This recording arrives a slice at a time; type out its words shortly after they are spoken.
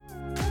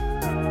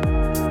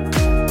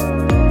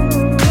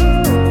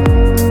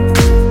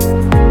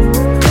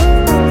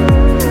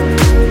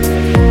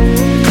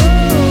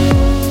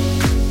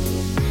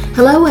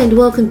and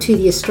welcome to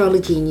the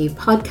Astrology New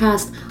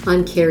podcast.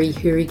 I'm Kerry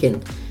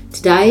Hourigan.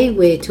 Today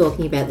we're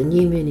talking about the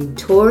new moon in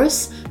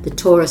Taurus, the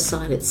Taurus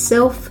sign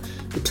itself,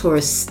 the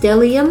Taurus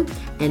stellium,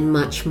 and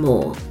much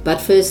more. But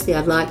firstly,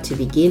 I'd like to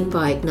begin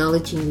by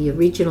acknowledging the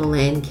original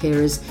land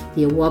carers,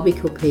 the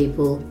Awabakal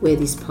people, where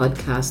this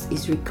podcast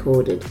is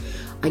recorded.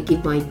 I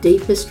give my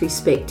deepest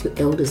respect to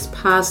elders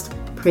past,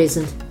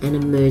 present,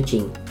 and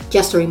emerging.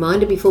 Just a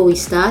reminder before we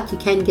start, you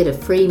can get a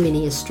free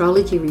mini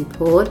astrology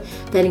report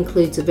that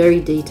includes a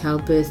very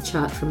detailed birth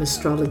chart from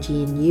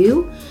Astrology and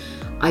You.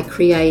 I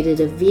created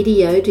a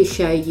video to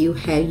show you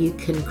how you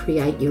can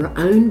create your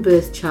own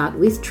birth chart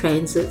with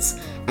transits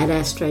at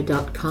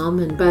astro.com,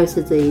 and both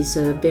of these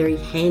are very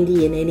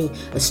handy in any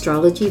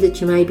astrology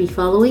that you may be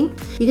following.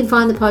 You can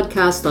find the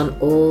podcast on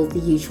all the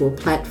usual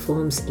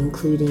platforms,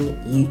 including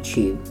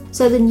YouTube.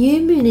 So the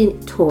new moon in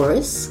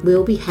Taurus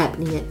will be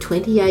happening at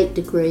 28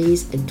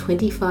 degrees and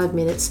 25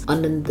 minutes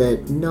on the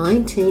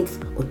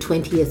 19th or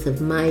 20th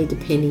of May,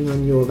 depending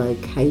on your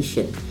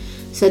location.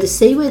 So to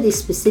see where this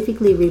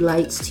specifically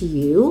relates to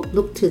you,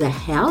 look to the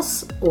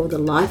house or the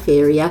life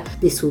area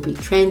this will be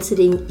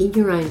transiting in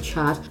your own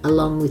chart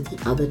along with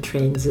the other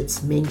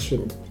transits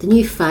mentioned. The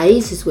new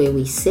phase is where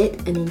we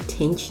set an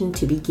intention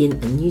to begin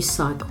a new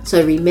cycle.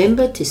 So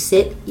remember to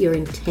set your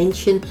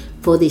intention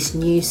for this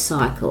new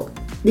cycle.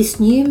 This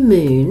new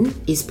moon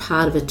is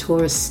part of a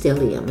Taurus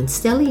stellium, and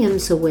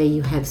stelliums are where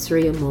you have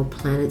 3 or more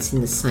planets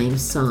in the same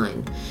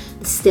sign.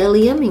 The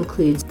stellium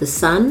includes the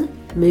Sun,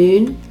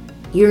 Moon,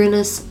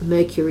 Uranus,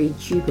 Mercury,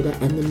 Jupiter,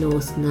 and the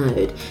North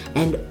Node.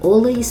 And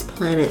all these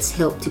planets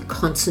help to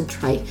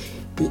concentrate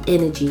the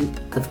energy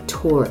of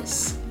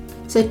Taurus.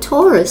 So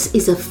Taurus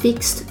is a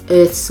fixed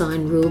earth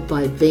sign ruled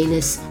by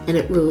Venus, and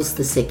it rules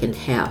the second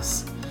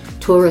house.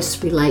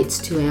 Taurus relates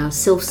to our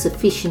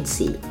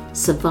self-sufficiency,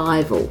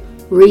 survival,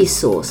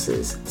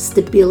 resources,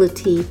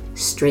 stability,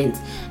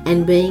 strength,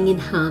 and being in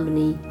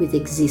harmony with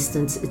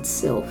existence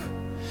itself.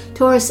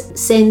 Taurus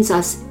sends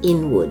us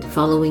inward,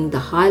 following the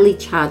highly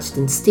charged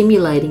and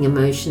stimulating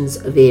emotions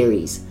of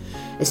Aries.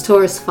 As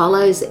Taurus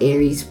follows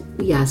Aries,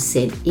 we are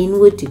sent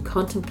inward to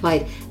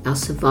contemplate our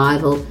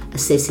survival,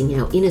 assessing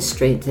our inner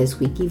strength as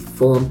we give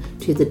form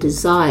to the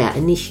desire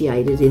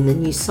initiated in the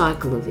new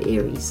cycle of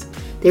Aries.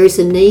 There is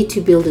a need to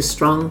build a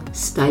strong,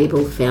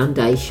 stable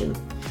foundation.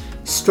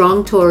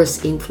 Strong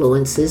Taurus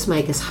influences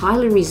make us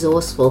highly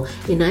resourceful,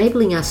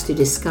 enabling us to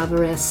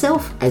discover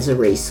ourselves as a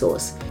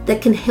resource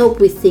that can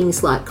help with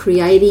things like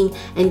creating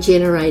and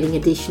generating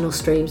additional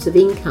streams of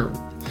income.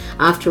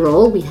 After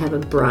all, we have a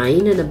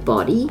brain and a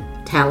body,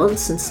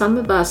 talents, and some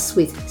of us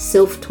with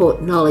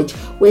self-taught knowledge,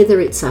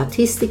 whether it's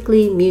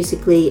artistically,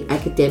 musically,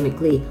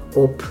 academically,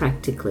 or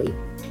practically.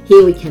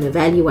 Here we can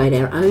evaluate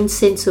our own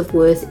sense of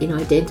worth in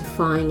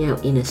identifying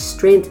our inner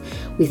strength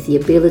with the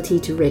ability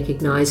to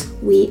recognize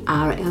we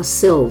are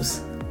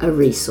ourselves a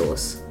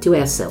resource to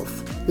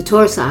ourselves. The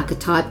Taurus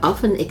archetype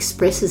often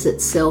expresses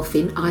itself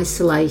in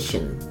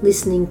isolation,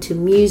 listening to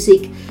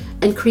music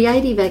and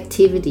creative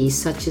activities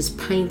such as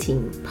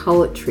painting,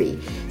 poetry,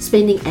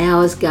 spending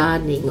hours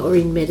gardening, or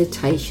in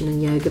meditation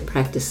and yoga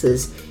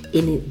practices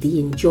in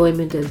the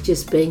enjoyment of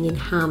just being in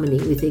harmony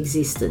with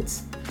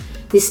existence.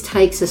 This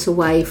takes us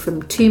away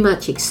from too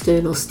much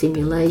external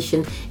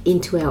stimulation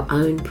into our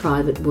own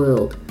private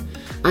world.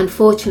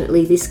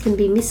 Unfortunately, this can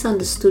be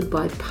misunderstood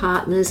by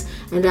partners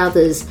and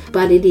others,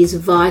 but it is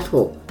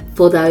vital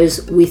for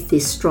those with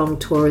this strong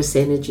Taurus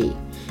energy.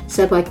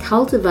 So by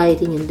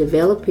cultivating and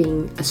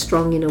developing a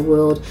strong inner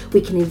world,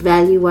 we can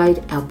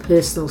evaluate our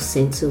personal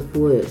sense of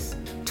worth.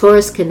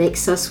 Taurus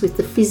connects us with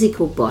the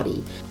physical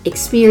body.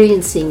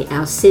 Experiencing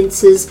our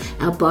senses,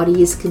 our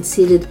body is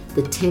considered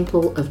the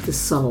temple of the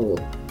soul.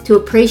 To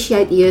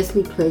appreciate the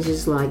earthly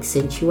pleasures like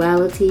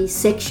sensuality,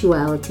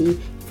 sexuality,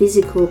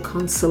 physical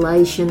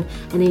consolation,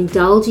 and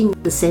indulging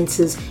the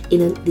senses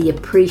in the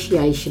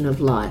appreciation of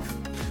life.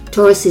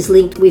 Taurus is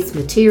linked with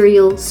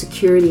material,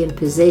 security, and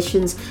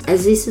possessions,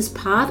 as this is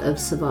part of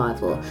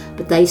survival,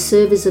 but they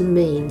serve as a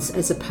means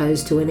as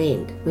opposed to an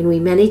end. When we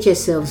manage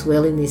ourselves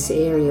well in this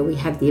area, we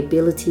have the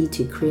ability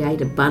to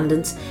create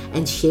abundance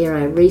and share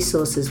our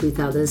resources with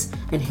others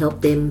and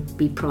help them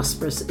be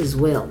prosperous as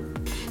well.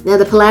 Now,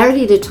 the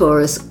polarity to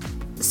Taurus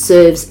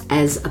serves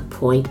as a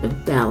point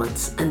of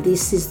balance, and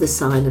this is the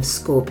sign of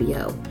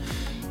Scorpio.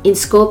 In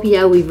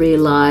Scorpio, we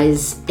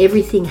realize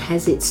everything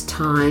has its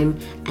time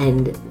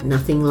and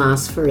nothing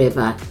lasts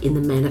forever in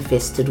the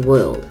manifested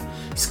world.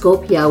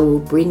 Scorpio will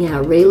bring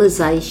our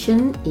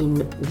realization in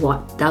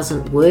what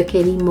doesn't work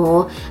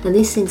anymore, and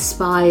this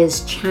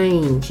inspires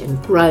change and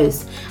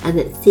growth, and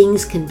that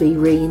things can be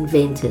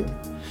reinvented.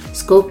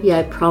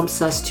 Scorpio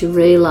prompts us to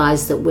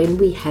realize that when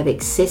we have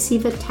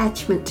excessive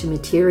attachment to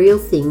material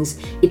things,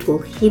 it will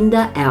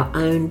hinder our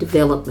own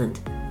development.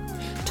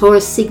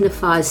 Taurus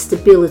signifies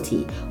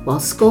stability,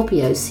 while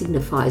Scorpio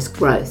signifies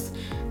growth,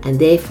 and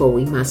therefore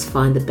we must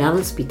find the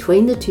balance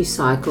between the two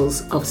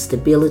cycles of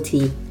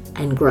stability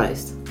and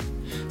growth.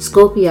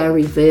 Scorpio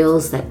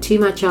reveals that too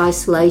much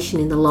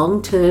isolation in the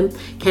long term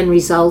can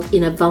result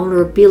in a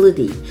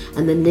vulnerability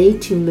and the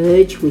need to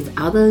merge with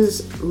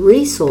others'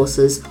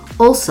 resources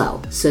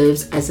also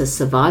serves as a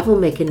survival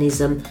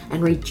mechanism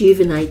and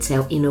rejuvenates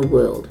our inner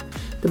world.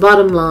 The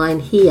bottom line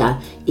here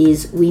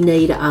is we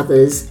need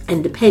others,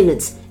 and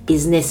dependence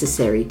is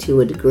necessary to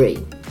a degree.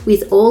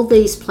 With all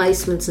these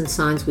placements and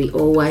signs, we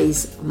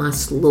always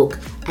must look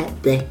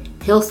at the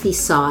healthy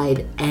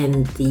side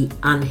and the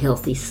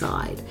unhealthy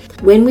side.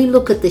 When we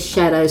look at the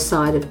shadow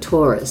side of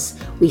Taurus,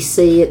 we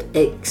see it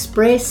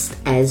expressed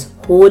as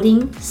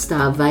hoarding,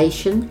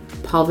 starvation,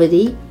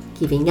 poverty,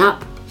 giving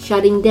up,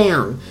 shutting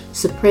down,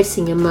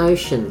 suppressing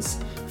emotions,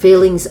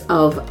 feelings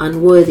of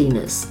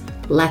unworthiness,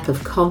 lack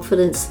of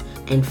confidence,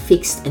 and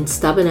fixed and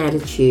stubborn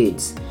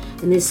attitudes.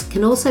 And this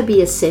can also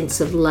be a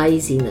sense of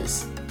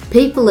laziness.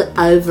 People that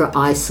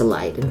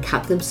over-isolate and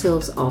cut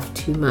themselves off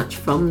too much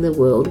from the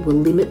world will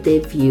limit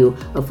their view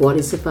of what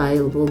is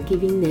available,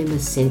 giving them a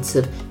sense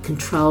of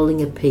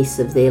controlling a piece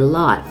of their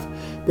life.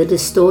 The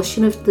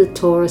distortion of the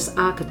Taurus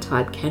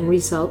archetype can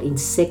result in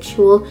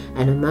sexual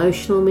and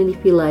emotional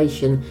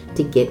manipulation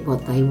to get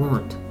what they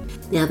want.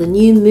 Now, the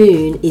new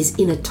moon is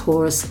in a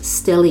Taurus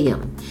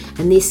stellium,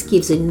 and this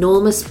gives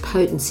enormous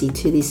potency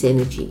to this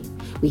energy.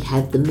 We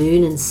have the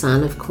moon and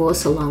sun, of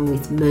course, along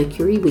with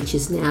Mercury, which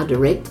is now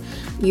direct.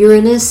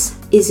 Uranus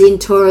is in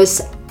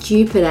Taurus.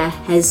 Jupiter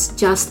has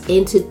just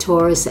entered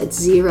Taurus at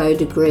 0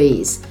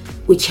 degrees,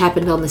 which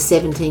happened on the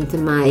 17th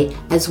of May,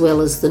 as well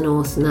as the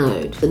North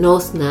Node. The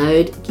North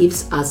Node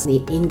gives us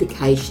the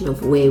indication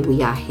of where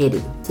we are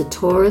heading. The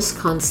Taurus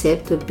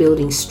concept of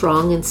building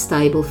strong and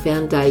stable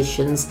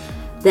foundations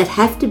that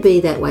have to be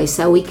that way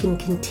so we can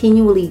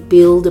continually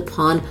build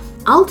upon,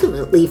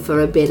 ultimately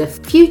for a better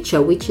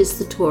future, which is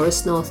the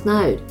Taurus North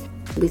Node.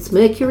 With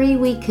Mercury,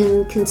 we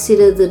can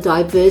consider the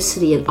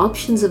diversity and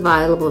options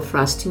available for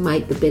us to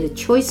make the better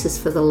choices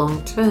for the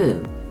long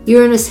term.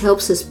 Uranus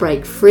helps us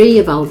break free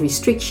of old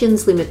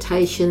restrictions,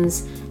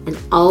 limitations, and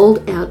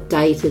old,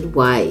 outdated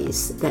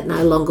ways that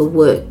no longer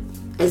work,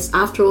 as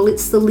after all,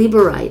 it's the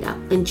liberator.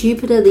 And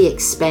Jupiter, the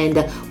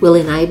expander, will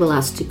enable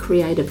us to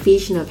create a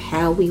vision of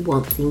how we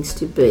want things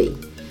to be.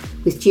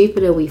 With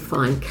Jupiter, we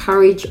find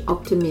courage,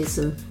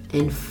 optimism,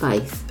 and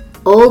faith.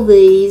 All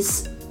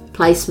these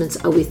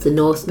placements are with the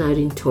North Node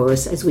in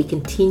Taurus as we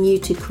continue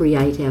to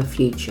create our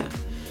future.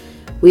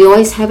 We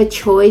always have a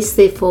choice,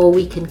 therefore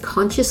we can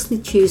consciously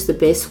choose the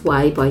best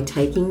way by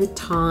taking the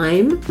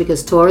time,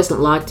 because Taurus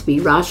doesn't like to be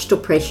rushed or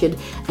pressured,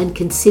 and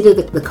consider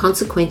the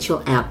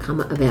consequential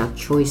outcome of our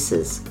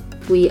choices.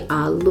 We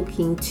are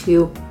looking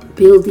to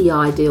build the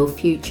ideal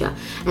future,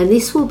 and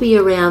this will be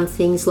around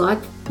things like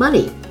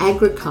money,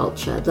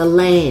 agriculture, the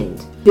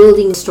land,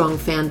 building strong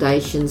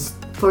foundations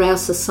for our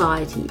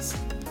societies.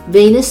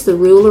 Venus, the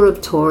ruler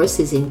of Taurus,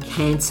 is in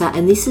Cancer,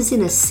 and this is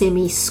in a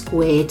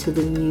semi-square to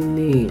the new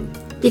moon.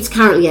 It's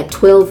currently at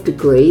 12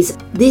 degrees.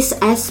 This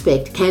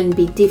aspect can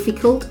be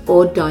difficult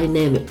or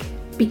dynamic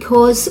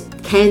because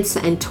Cancer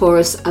and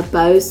Taurus are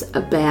both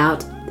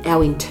about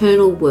our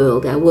internal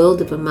world, our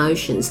world of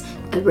emotions.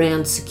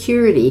 Around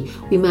security,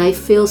 we may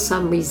feel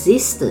some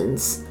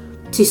resistance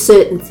to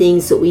certain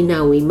things that we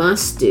know we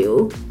must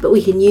do, but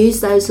we can use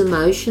those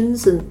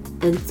emotions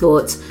and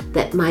thoughts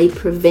that may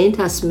prevent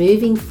us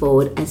moving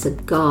forward as a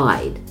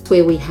guide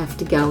where we have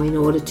to go in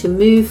order to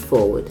move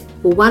forward.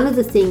 Well, one of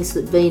the things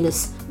that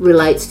Venus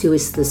relates to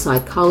is the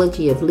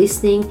psychology of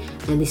listening,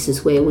 and this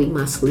is where we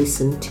must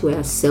listen to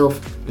ourselves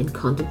and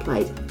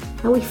contemplate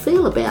how we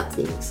feel about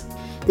things.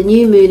 The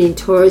new moon in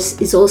Taurus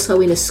is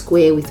also in a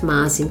square with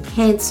Mars in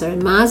Cancer,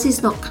 and Mars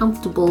is not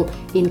comfortable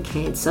in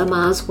Cancer.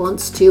 Mars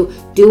wants to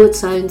do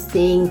its own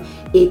thing.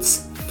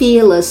 It's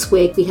fearless,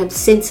 where we have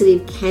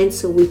sensitive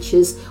Cancer, which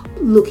is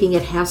looking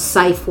at how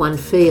safe one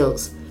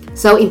feels.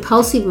 So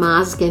impulsive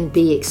Mars can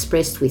be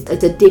expressed with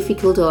a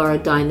difficult or a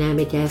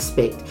dynamic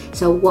aspect.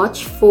 So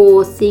watch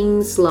for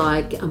things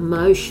like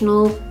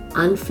emotional,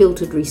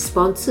 unfiltered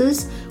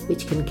responses,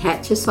 which can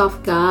catch us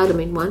off guard. I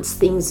mean, once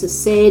things are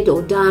said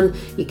or done,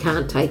 you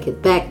can't take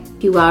it back.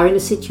 If you are in a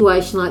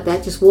situation like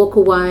that, just walk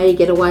away,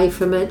 get away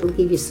from it. It'll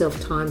give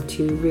yourself time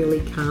to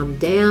really calm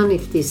down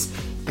if this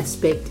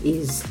aspect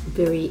is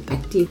very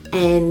active.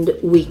 And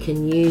we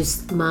can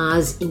use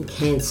Mars in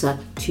Cancer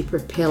to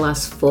propel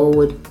us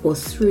forward or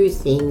through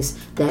things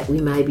that we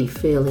may be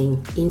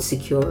feeling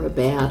insecure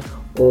about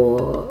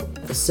or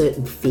a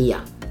certain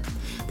fear.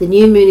 The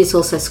new moon is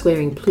also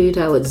squaring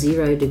Pluto at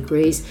 0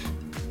 degrees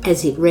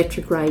as it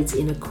retrogrades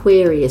in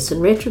Aquarius,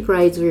 and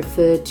retrogrades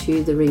refer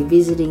to the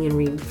revisiting and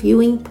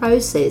reviewing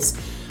process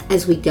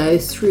as we go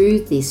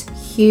through this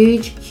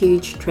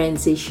huge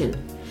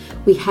transition.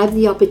 We have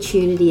the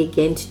opportunity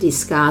again to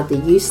discard the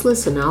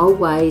useless and old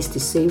ways to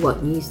see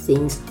what new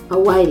things are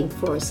waiting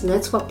for us, and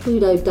that's what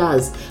Pluto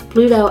does.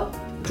 Pluto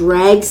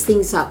drags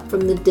things up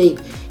from the deep,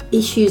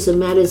 issues and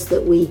matters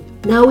that we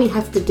know we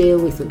have to deal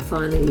with, and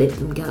finally let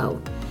them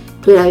go.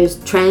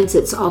 Pluto's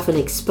transits often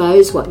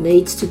expose what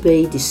needs to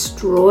be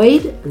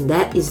destroyed, and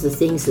that is the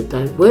things that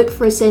don't work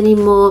for us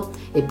anymore.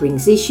 It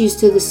brings issues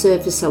to the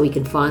surface so we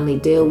can finally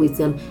deal with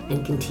them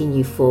and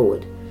continue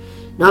forward.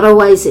 Not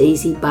always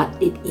easy, but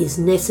it is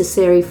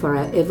necessary for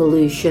our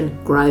evolution,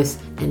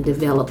 growth and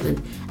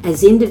development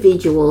as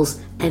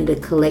individuals and a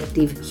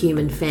collective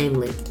human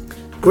family.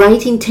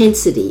 Great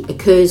intensity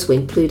occurs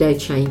when Pluto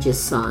changes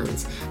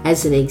signs.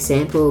 As an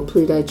example,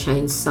 Pluto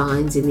changed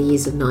signs in the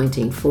years of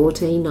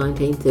 1914,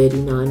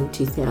 1939 and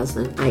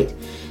 2008,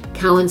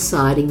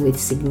 coinciding with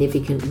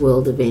significant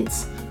world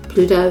events.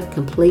 Pluto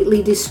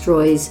completely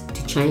destroys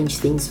to change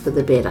things for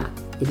the better.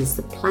 It is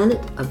the planet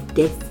of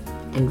death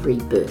and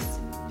rebirth.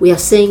 We are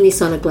seeing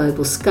this on a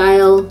global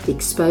scale, the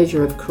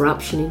exposure of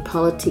corruption in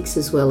politics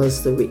as well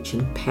as the rich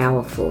and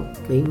powerful.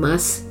 We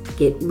must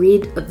get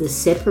rid of the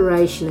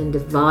separation and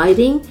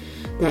dividing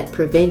that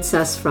prevents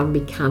us from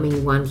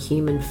becoming one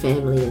human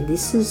family. And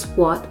this is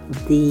what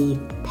the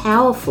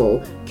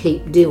powerful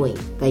keep doing.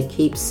 They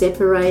keep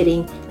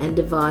separating and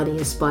dividing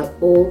us by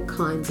all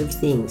kinds of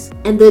things.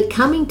 And the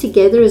coming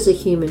together as a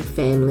human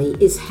family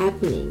is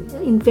happening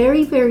in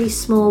very, very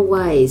small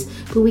ways,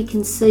 but we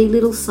can see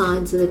little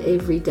signs of it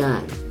every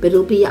day. But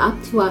it'll be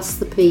up to us,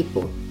 the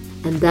people.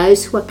 And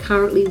those who are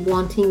currently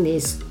wanting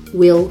this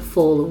will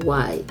fall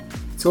away.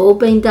 It's all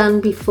been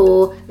done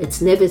before.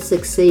 It's never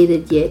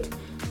succeeded yet,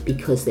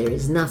 because there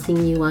is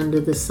nothing new under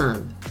the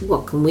sun.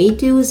 What can we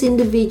do as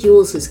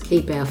individuals is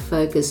keep our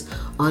focus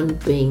on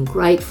being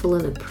grateful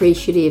and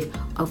appreciative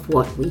of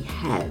what we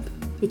have.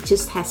 It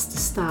just has to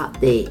start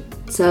there.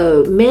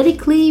 So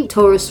medically,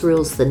 Taurus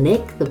rules the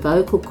neck, the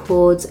vocal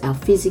cords, our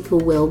physical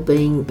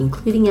well-being,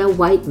 including our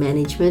weight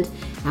management,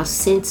 our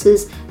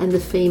senses, and the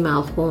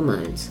female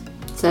hormones.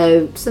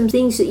 So some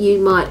things that you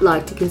might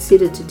like to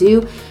consider to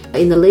do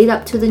in the lead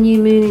up to the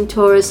new moon in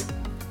Taurus: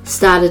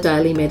 start a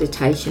daily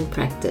meditation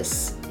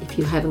practice if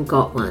you haven't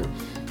got one.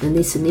 And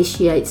this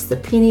initiates the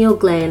pineal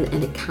gland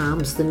and it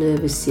calms the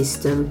nervous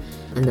system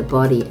and the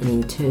body, and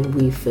in turn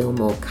we feel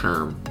more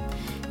calm.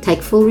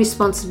 Take full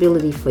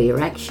responsibility for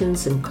your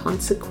actions and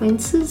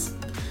consequences.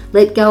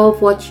 Let go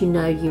of what you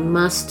know you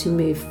must to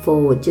move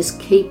forward.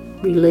 Just keep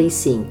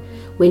releasing.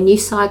 When new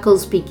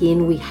cycles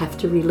begin, we have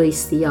to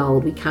release the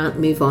old. We can't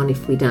move on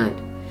if we don't.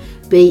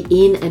 Be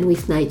in and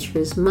with nature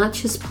as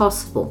much as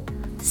possible.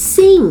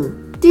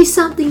 Sing. Do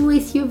something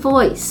with your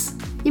voice.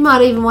 You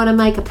might even want to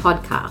make a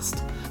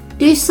podcast.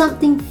 Do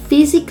something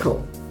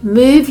physical.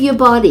 Move your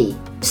body.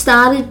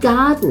 Start a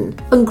garden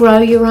and grow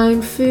your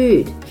own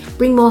food.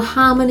 Bring more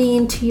harmony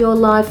into your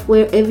life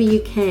wherever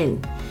you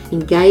can.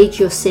 Engage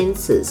your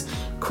senses.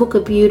 Cook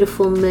a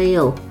beautiful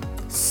meal.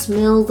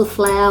 Smell the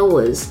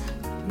flowers.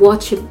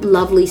 Watch a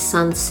lovely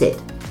sunset.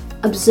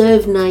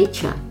 Observe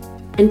nature.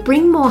 And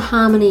bring more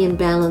harmony and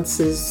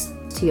balances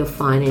to your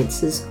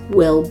finances,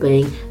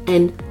 well-being,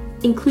 and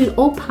include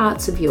all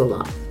parts of your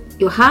life.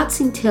 Your heart's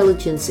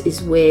intelligence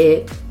is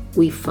where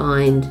we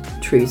find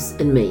truth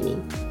and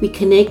meaning. We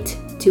connect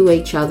to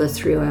each other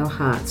through our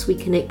hearts. We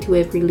connect to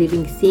every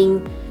living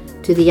thing,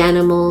 to the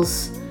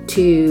animals,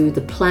 to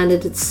the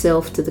planet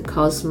itself, to the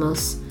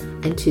cosmos,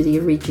 and to the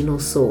original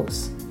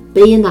source.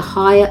 Be in the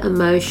higher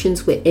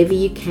emotions wherever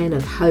you can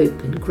of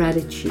hope and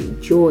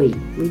gratitude, joy,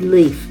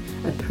 relief,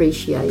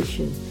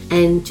 appreciation.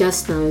 And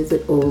just know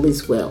that all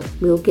is well.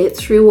 We'll get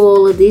through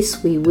all of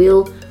this.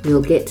 We'll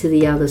get to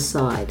the other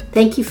side.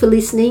 Thank you for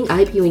listening. I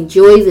hope you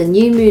enjoy the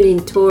new moon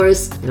in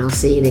Taurus, and I'll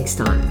see you next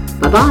time.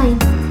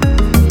 Bye-bye.